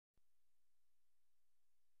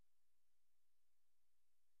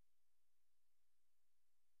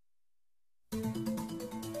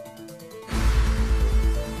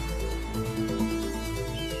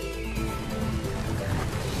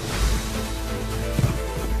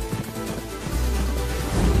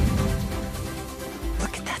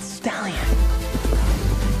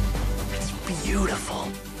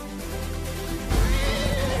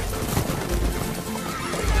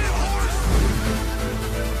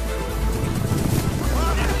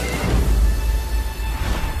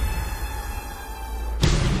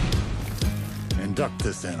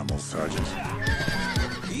this animal, Sergeant?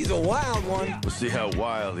 He's a wild one. We'll see how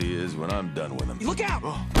wild he is when I'm done with him. Look out!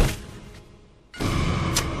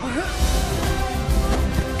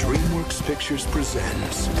 DreamWorks Pictures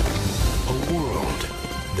presents a world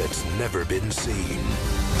that's never been seen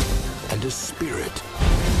and a spirit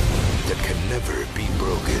that can never be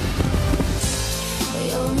broken.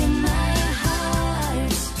 You're in my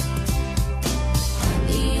heart,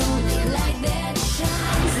 the only light that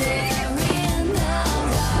shines there in the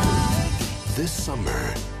dark. This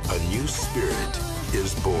summer, a new spirit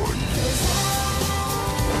is born.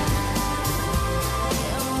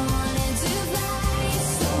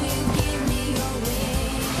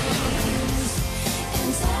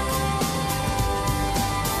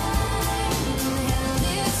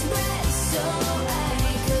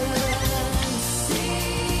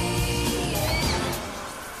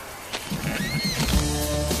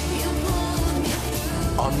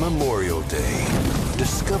 On Memorial Day,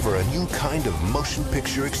 discover a new kind of motion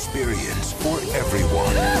picture experience for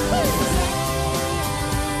everyone.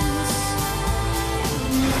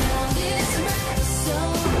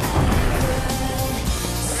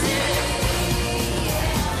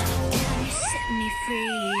 Set me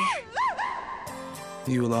free.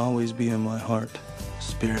 You will always be in my heart,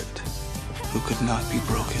 spirit who could not be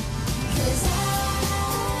broken.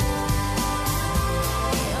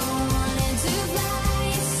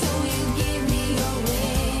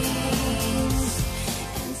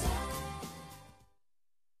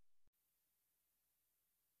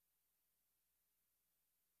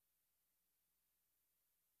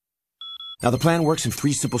 Now the plan works in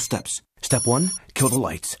 3 simple steps. Step 1, kill the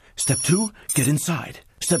lights. Step 2, get inside.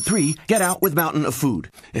 Step 3, get out with a mountain of food.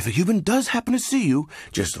 If a human does happen to see you,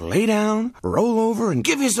 just lay down, roll over, and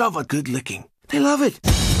give yourself a good licking. They love it.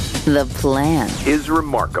 The plan Is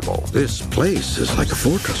remarkable. This place is like a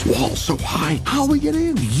fortress. Walls so high. How we get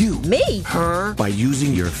in? You. Me? Her. By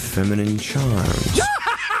using your feminine charms.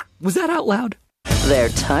 Was that out loud? Their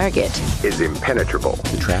target. Is impenetrable.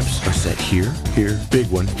 The traps are set here, big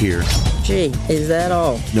one here. Gee, is that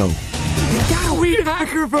all? No. You got a weed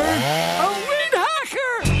hacker, Bird! A weed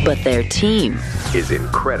hacker! But their team Is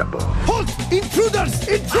incredible. Halt! Intruders!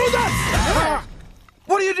 Intruders!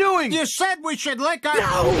 What are you doing? You said we should lick our...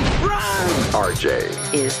 No! Run!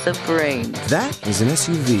 RJ. is the brain. That is an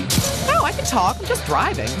SUV. Oh, I can talk. I'm just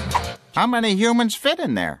driving. How many humans fit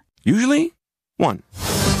in there? Usually, 1.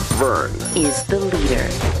 Vern. Is the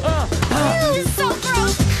leader. So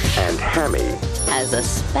gross. And Hammy. Has a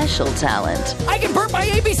special talent. I can burp my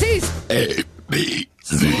ABCs! A, B,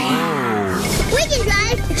 Z. We can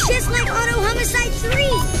drive. It's just like Auto Homicide 3.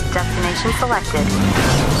 Destination selected.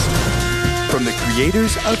 From the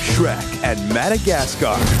creators of Shrek and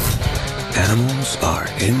Madagascar. Animals are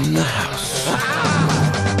in the house.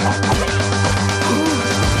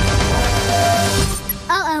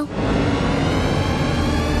 Uh-oh.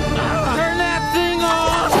 Turn that thing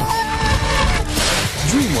off!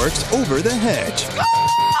 DreamWorks Over the Hedge.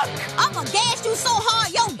 I'm gonna gas you so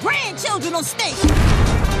hard your grandchildren will stink. No!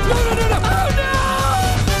 Oh, no!